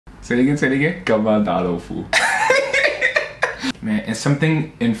Say it again, say it again. 今晚打老虎 Man, and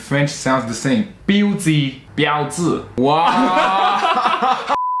something in French sounds the same. 标誌 標誌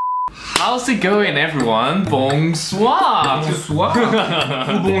Wow! How's it going, everyone? Bonsoir. Bonsoir.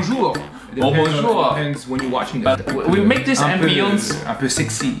 Ou bonjour. Bonjour. Depends when you're watching this. We make this ambience un peu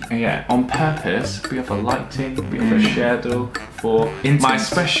sexy. Yeah, on purpose. We have a lighting, we have a shadow for my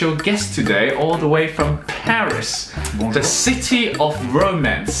special guest today, all the way from Paris, the city of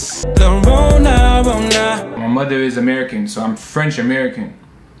romance. My mother is American, so I'm French American.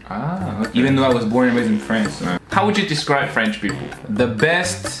 Ah, okay. Even though I was born and raised in France. So. How would you describe French people? The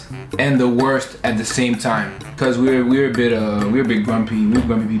best and the worst at the same time. Because we're a bit grumpy. We're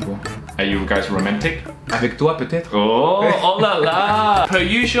grumpy people. Are you guys romantic? Avec toi peut-être? Oh, oh la la! Per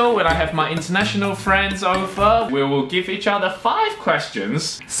usual, when I have my international friends over, we will give each other 5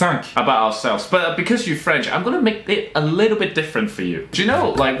 questions. 5. About ourselves. But because you're French, I'm gonna make it a little bit different for you. Do you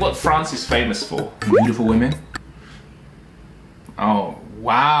know like what France is famous for? Beautiful women. Oh,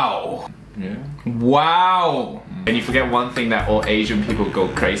 wow. Yeah. Wow. And you forget one thing that all Asian people go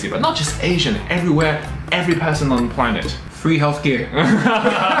crazy, but not just Asian, everywhere, every person on the planet. Free healthcare.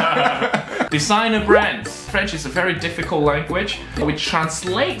 Designer brands. French is a very difficult language. We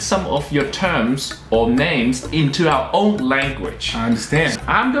translate some of your terms or names into our own language. I understand.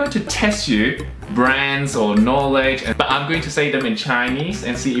 I'm going to test you brands or knowledge, but I'm going to say them in Chinese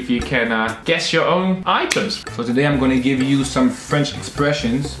and see if you can guess your own items. So today I'm going to give you some French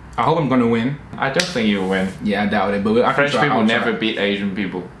expressions. I hope I'm going to win. I don't think you'll win. Yeah, I doubt it, but I can French try. people never beat Asian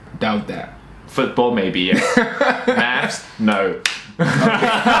people. Doubt that. Football maybe, yes. Maths, no.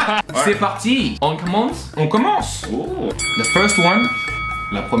 C'est parti. On commence? On commence. Ooh. The first one,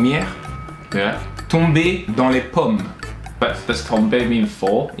 la première, Yeah. tomber dans les pommes. But does tomber mean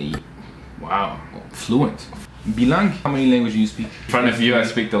fall? Wow, fluent. Bilingue? How many languages do you speak? In front of you, I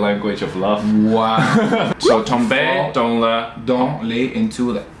speak the language of love. Wow. So tomber dans le Dans les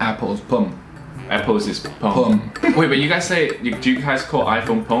into the apples, pomme. apples is pomme. Pomme. Wait, but you guys say, do you guys call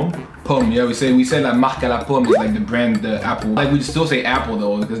iPhone pomme? Pomme, yeah, we say la marque à la pomme is like the brand, the apple. Like we still say apple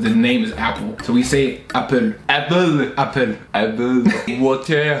though, because the name is Apple. So we say apple. Apple. Apple. Apple.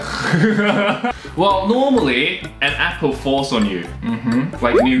 Water. Well, normally an apple falls on you,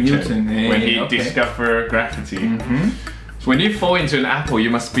 like Newton, yeah, when he okay. discovered gravity. So when you fall into an apple, you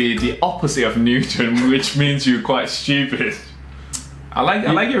must be the opposite of Newton, which means you're quite stupid. I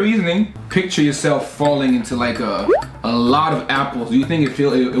like your reasoning. Picture yourself falling into like a lot of apples. Do you think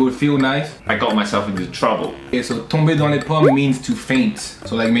it would feel nice? I got myself into trouble. Yeah, so tomber dans les pommes means to faint.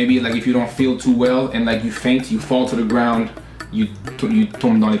 So like maybe like if you don't feel too well and like you faint, you fall to the ground, you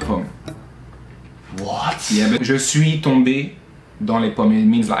tombes dans les pommes. What? Yeah, but je suis tombé dans les pommes. It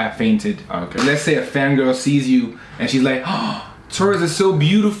means like I fainted. Okay. Let's say a fangirl sees you and she's like, oh, tourists are so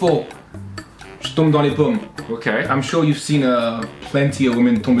beautiful. Je tombe dans les pommes. Okay. I'm sure you've seen plenty of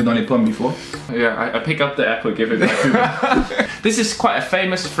women tomber dans les pommes before. Yeah, I pick up the apple, give it back to them. This is quite a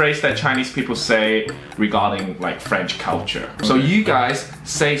famous phrase that Chinese people say regarding like French culture. So you guys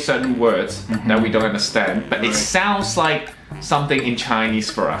say certain words that we don't understand, but it sounds like something in Chinese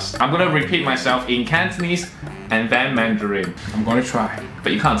for us. I'm gonna repeat myself in Cantonese and then Mandarin. I'm gonna try.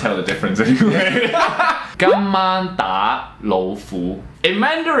 But you can't tell the difference anyway. 今晚打老虎. In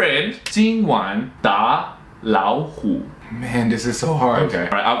Mandarin, 今晚打老虎. Man, this is so hard. Okay.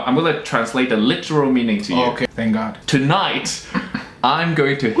 Alright, I'm gonna translate the literal meaning to you. Okay, thank God. Tonight, I'm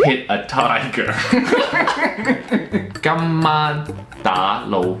going to hit a tiger. 今晚打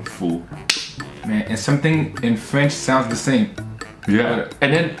老虎. Man, and something in French sounds the same. Yeah.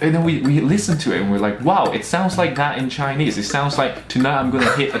 And then we listen to it and we're like, wow, it sounds like that in Chinese. It sounds like tonight I'm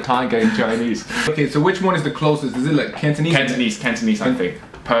gonna hit a tiger in Chinese. Okay, so which one is the closest? Is it like Cantonese? Cantonese, I think.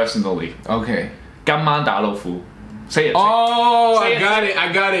 Personally. Okay. 今晚打老虎. Say it. Oh, say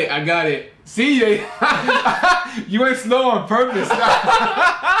I got it. See, you went slow on purpose.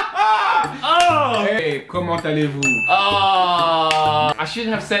 Oh! Hey, comment allez-vous? Oh! I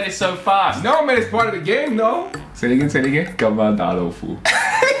shouldn't have said it so fast. No, man, it's part of the game, no? Say it again. 今晚打老虎.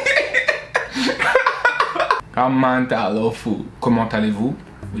 Comment allez-vous? Comment allez-vous?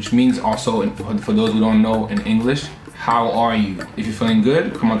 Which means also, for those who don't know in English, how are you? If you're feeling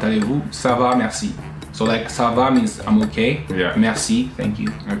good, comment allez-vous? Ça va, merci. So like, ça va means I'm okay. Yeah. Merci, thank you.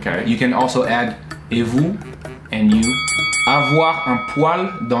 Okay. You can also add et vous and you. Avoir un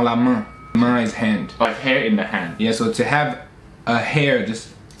poil dans la main. Main is hand. Like hair in the hand. Yeah, so to have a hair,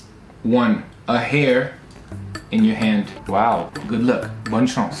 just one, a hair in your hand. Wow. Good luck. Bonne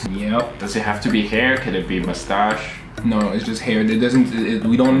chance. Yep. Does it have to be hair? Could it be mustache? No, it's just hair. It doesn't.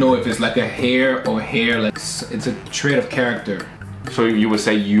 We don't know if it's like a hair or hair. Like it's a trait of character. So you would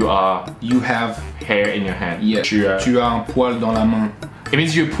say you have hair in your hand. Yeah. Tu as un poil dans la main. It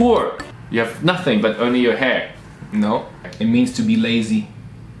means you're poor. You have nothing but only your hair. No. It means to be lazy.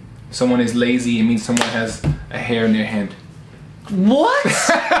 Someone is lazy, it means someone has a hair in their hand. What?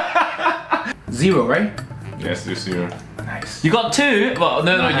 0, right? Yes, it's 0. Nice. You got 2? Well,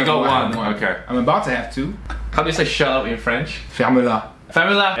 no, you got 1. Okay. I'm about to have 2. How do you say shut up in French? Ferme-la.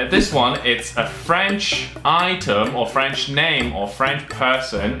 Ferme-la. This one, it's a French item or French name or French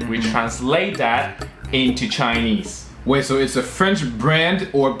person. We translate that into Chinese. Wait, so it's a French brand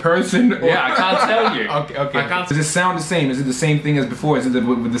or person? Or Yeah, I can't tell you. Okay. I can't. Does it sound the same? Is it the same thing as before? Is it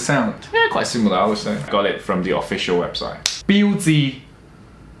with the sound? Yeah, quite similar, I would say. Got it from the official website. 标记.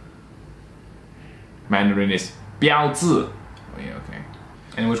 Mandarin is 标志. Oh yeah, okay.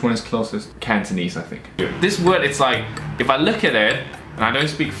 And which one is closest? Cantonese, I think. This word, it's like, if I look at it, and I don't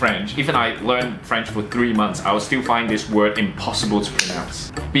speak French, even I learned French for 3 months, I will still find this word impossible to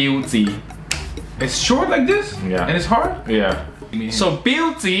pronounce. 标记. It's short like this? Yeah. And it's hard? Yeah. So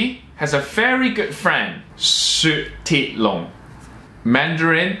标记 has a very good friend, 雪铁龙.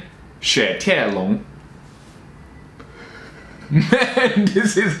 Mandarin, 雪铁龙. Man,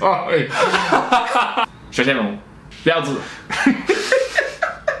 this is hard. 雪铁龙. 标志.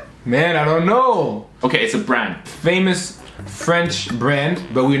 Man, I don't know. Okay, it's a brand. Famous French brand,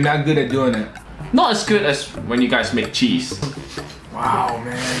 but we're not good at doing it. Not as good as when you guys make cheese. Wow,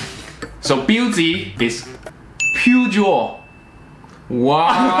 man. So 标记 is 标准. Wow.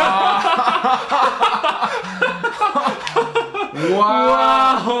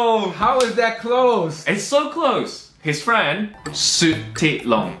 Wow. How is that close? It's so close. His friend, 雪鐵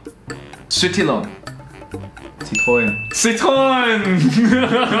龍. 雪鐵龍. Citroën. Citroën.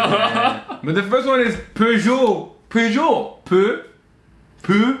 But the first one is Peugeot. Peugeot. Peugeot.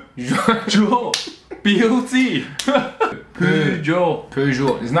 標記. Peugeot.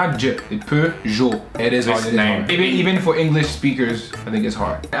 Peugeot. It's not J. It's Peugeot. It is hard. This It is name. hard. Even for English speakers, I think it's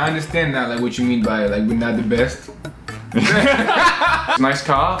hard. I understand now, like what you mean by like we're not the best. Nice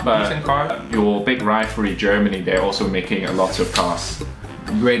car, but Decent car. your big rivalry Germany, they're also making a lot of cars.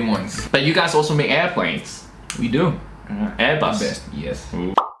 Great ones. But you guys also make airplanes. We do. Airbus. Best. Yes.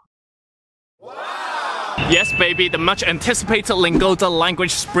 Ooh. Yes, baby, the much anticipated Lingoda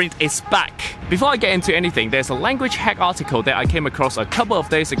language sprint is back. Before I get into anything, there's a language hack article that I came across a couple of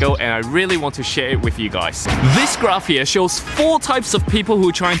days ago and I really want to share it with you guys. This graph here shows 4 types of people who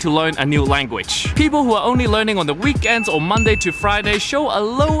are trying to learn a new language. People who are only learning on the weekends or Monday to Friday show a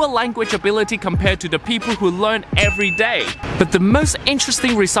lower language ability compared to the people who learn every day. But the most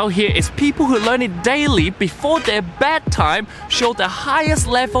interesting result here is people who learn it daily before their bedtime show the highest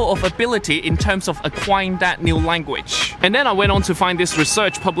level of ability in terms of acquiring that new language. And then I went on to find this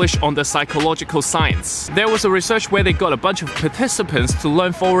research published on the Psychological Science. There was a research where they got a bunch of participants to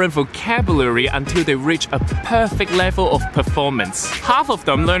learn foreign vocabulary until they reach a perfect level of performance. Half of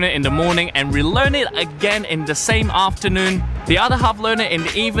them learn it in the morning and relearn it again in the same afternoon. The other half learn it in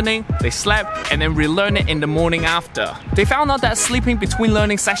the evening, they slept, and then relearn it in the morning after. They found out that sleeping between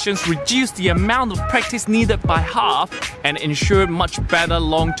learning sessions reduced the amount of practice needed by half and ensured much better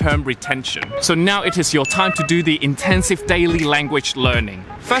long-term retention. So now it is your time to do the intensive daily language learning.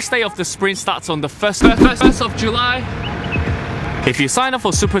 First day of the sprint starts on the 1st of July. If you sign up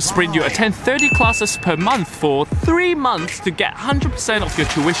for Super Sprint, you attend 30 classes per month for 3 months to get 100% of your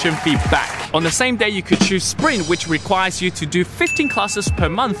tuition fee back. On the same day, you could choose Sprint, which requires you to do 15 classes per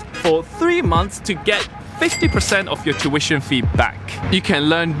month for 3 months to get 50% of your tuition fee back. You can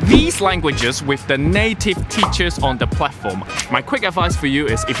learn these languages with the native teachers on the platform. My quick advice for you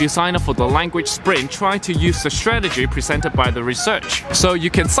is if you sign up for the language sprint, try to use the strategy presented by the research. So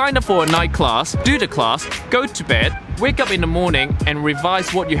you can sign up for a night class, do the class, go to bed, wake up in the morning and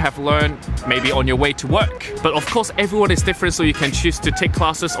revise what you have learned maybe on your way to work. But of course everyone is different, so you can choose to take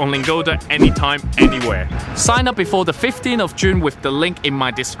classes on Lingoda anytime, anywhere. Sign up before the 15th of June with the link in my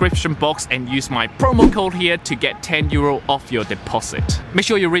description box and use my promo code here to get €10 off your deposit. Make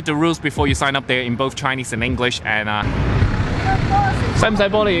sure you read the rules before you sign up there in both Chinese and English and使唔使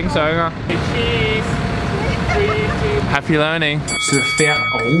幫你影相啊? Happy learning. Se faire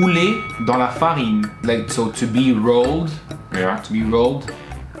rouler dans la farine. Like, so to be rolled. Yeah. To be rolled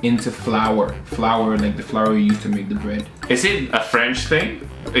into flour. Flour, like the flour you use to make the bread. Is it a French thing?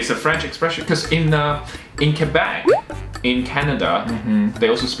 It's a French expression? Because in Quebec, in Canada, they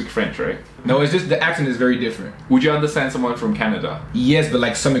also speak French, right? No, it's just the accent is very different. Would you understand someone from Canada? Yes, but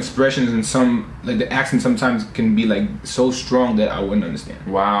like some expressions and some, like the accent sometimes can be like so strong that I wouldn't understand.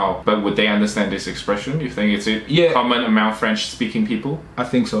 Wow. But would they understand this expression? You think it's a common among French speaking people? I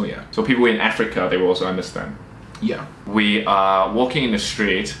think so, yeah. So people in Africa, they will also understand. Yeah. We are walking in the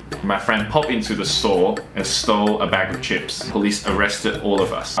street. My friend popped into the store and stole a bag of chips. Police arrested all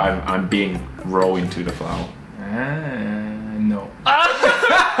of us. I'm being rolled into the flower. No.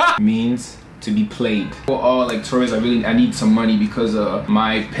 Means to be played. For all like tourists, I need some money because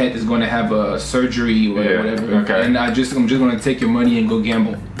my pet is going to have a surgery or whatever. Okay. And I'm just going to take your money and go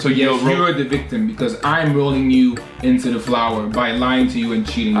gamble. So yes, you're the victim because I'm rolling you into the flower by lying to you and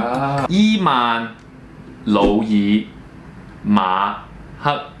cheating. 伊萬老二馬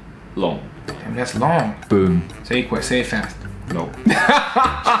克龍 Damn, that's long. Boom. Say it fast. No.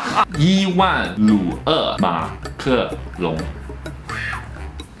 152馬克龍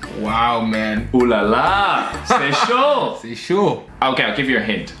Wow, man. Ooh la la, c'est chaud. C'est chaud. Okay, I'll give you a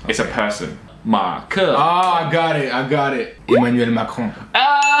hint. It's a person. 馬克 Oh, I got it. Emmanuel Macron.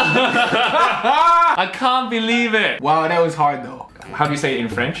 I can't believe it. Wow, that was hard though. How do you say it in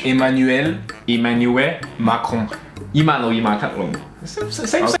French? Emmanuel Macron. Macron. 伊萬老二馬克龍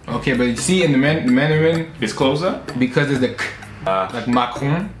Same. Okay, but you see in the Mandarin, It's closer. because there's the k, like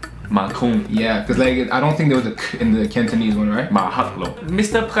Macron. Macron. Yeah, because like I don't think there was a k in the Cantonese one, right? 馬克龍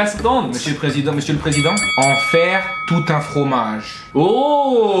Mr. President. Monsieur le Président. En faire tout un fromage.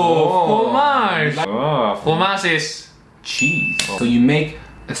 Oh, fromage. Oh, fromage is cheese. So you make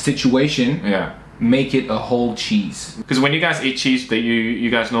a situation, Yeah. make it a whole cheese. Because when you guys eat cheese, you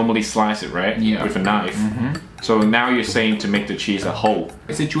guys normally slice it, right? Yeah. With a knife. So now you're saying to make the cheese a whole.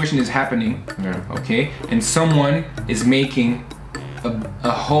 A situation is happening, Yeah. okay, and someone is making a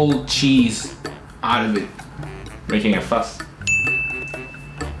whole cheese out of it. Making a fuss.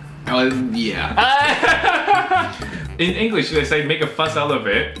 Yeah. In English, they say make a fuss out of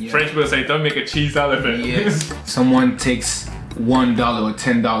it. Yeah. French people say don't make a cheese out of it. Yes. Someone takes $1 or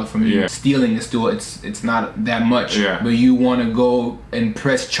 $10 from you. Yeah. Stealing is still it's not that much. Yeah. But you want to go and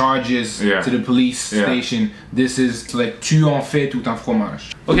press charges Yeah. to the police Yeah. station. This is like tu en fais tout un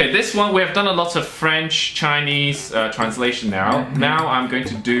fromage. Okay, this one we have done a lot of French, Chinese translation now. Now I'm going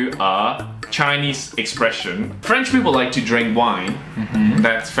to do a Chinese expression. French people like to drink wine.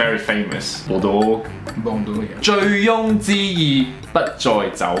 That's very famous. Bordeaux. Bordeaux, yeah. 醉翁之意不在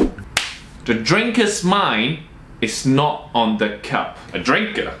酒. The drinker's mind is not on the cup. A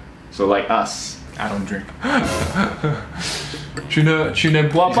drinker, so like us. I don't drink. Tu ne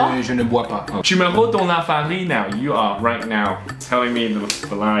bois pas? Je ne bois pas. Tu me rends dans la farine now. You are right now telling me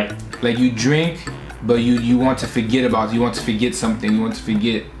the lie. Like you drink, but you want to forget about. You want to forget something. You want to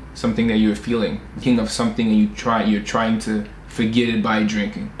forget something that you're feeling. Thinking of something and you're trying to forget it by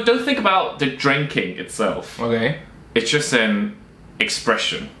drinking. Don't think about the drinking itself. Okay. It's just an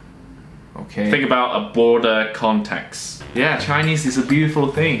expression. Okay. Think about a broader context. Yeah, Chinese is a beautiful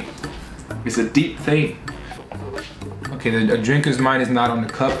thing. It's a deep thing. Okay, a drinker's mind is not on the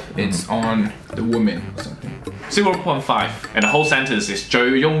cup, it's on the woman or something. 0.5 and the whole sentence is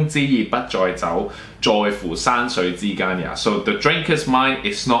醉翁之意不在酒，在乎山水之間也. So the drinker's mind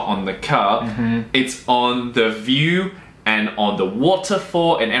is not on the cup, it's on the view and on the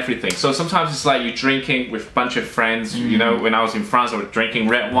waterfall and everything. So sometimes it's like you're drinking with a bunch of friends. You know, when I was in France, I was drinking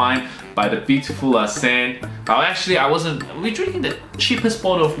red wine by the beautiful Seine. But actually, I wasn't. We're drinking the cheapest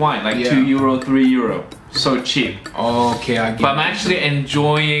bottle of wine, like €2, €3. So cheap. Okay, I get it. But I'm actually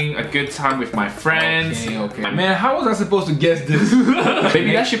enjoying a good time with my friends. Okay. Man, how was I supposed to guess this?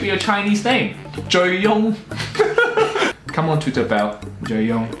 Maybe that should be a Chinese name. 醉翁. Come on, Twitter bell.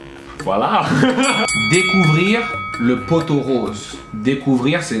 Joyong. Voilà. Découvrir le poteau rose.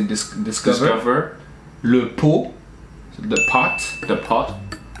 Découvrir, c'est discover. Le pot, the pot.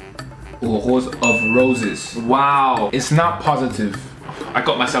 Or rose of roses. Wow. It's not positive. I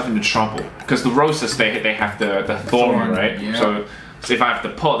got myself into trouble because the roses they have the thorn, right? Yeah. So if I have the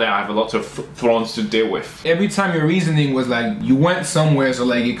pot there, I have a lot of thorns to deal with. Every time your reasoning was like you went somewhere, so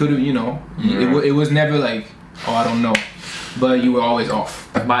like it could have, you know, it was never like, oh, I don't know, but you were always off.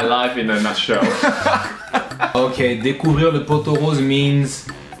 My life in a nutshell. Okay, découvrir le poteau rose means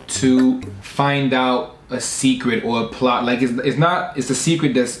to find out a secret or a plot. Like it's a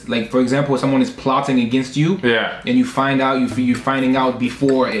secret that's like, for example, someone is plotting against you. Yeah. And you find out you're finding out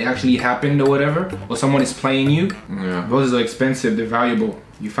before it actually happened or whatever, or someone is playing you. Yeah. Roses are expensive, they're valuable.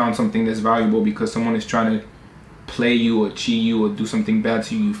 You found something that's valuable because someone is trying to play you or cheat you or do something bad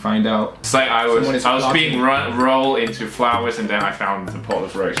to you. You find out. It's like I was being plotting. rolled into flowers and then I found the pot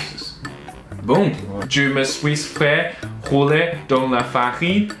of roses. Boom. Je me suis fait rouler dans la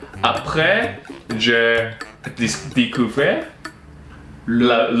farine. Après, j'ai découvert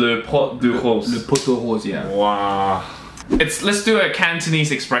le pot de rose. Le poteau rose, yeah. Wow. Let's do a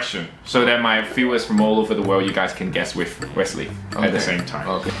Cantonese expression so that my viewers from all over the world, you guys can guess with Wesley at the same time.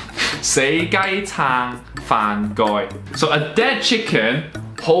 Okay. 死雞撐飯蓋. So a dead chicken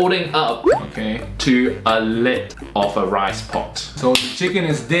holding up Okay. to a lid of a rice pot. So the chicken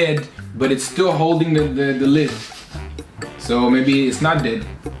is dead, but it's still holding the lid. So maybe it's not dead.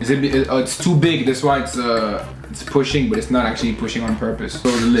 It's too big. That's why it's pushing, but it's not actually pushing on purpose. So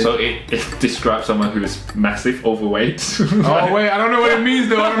the lid. So it describes someone who is massive, overweight. Oh wait, I don't know what it means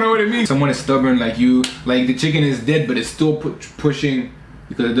though. I don't know what it means. Someone is stubborn like you. Like the chicken is dead, but it's still pushing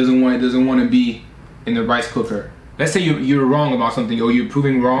because it doesn't want to be in the rice cooker. Let's say you're wrong about something, or you're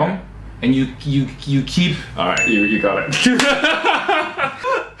proving wrong, and you keep. All right, you got it.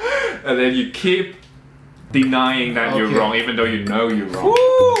 And then you keep denying that you're wrong, even though you know you're wrong.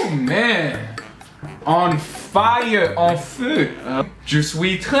 Ooh man, on fire, en feu. Je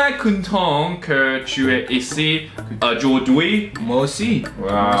suis très content que tu es ici aujourd'hui. Moi aussi.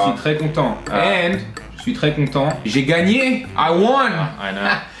 Wow. Je suis très content. And je suis très content. J'ai gagné. I won. I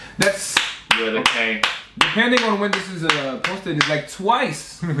know. That's. You're the king. Depending on when this is posted, it's like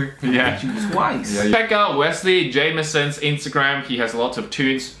twice. Yeah. Twice. Yeah. Check out Wesley Jameson's Instagram. He has lots of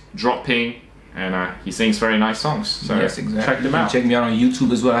tunes dropping, and he sings very nice songs. So yes, exactly. check them out. Check me out on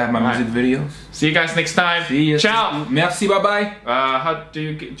YouTube as well. I have my music videos. See you guys next time. See you. Ciao. Merci. Bye bye. How do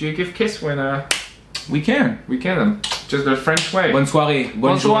you give kiss when We can. Just the French way. Bonne soirée.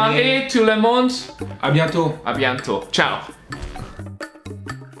 Bonne soirée tout le monde. À bientôt. À bientôt. Ciao.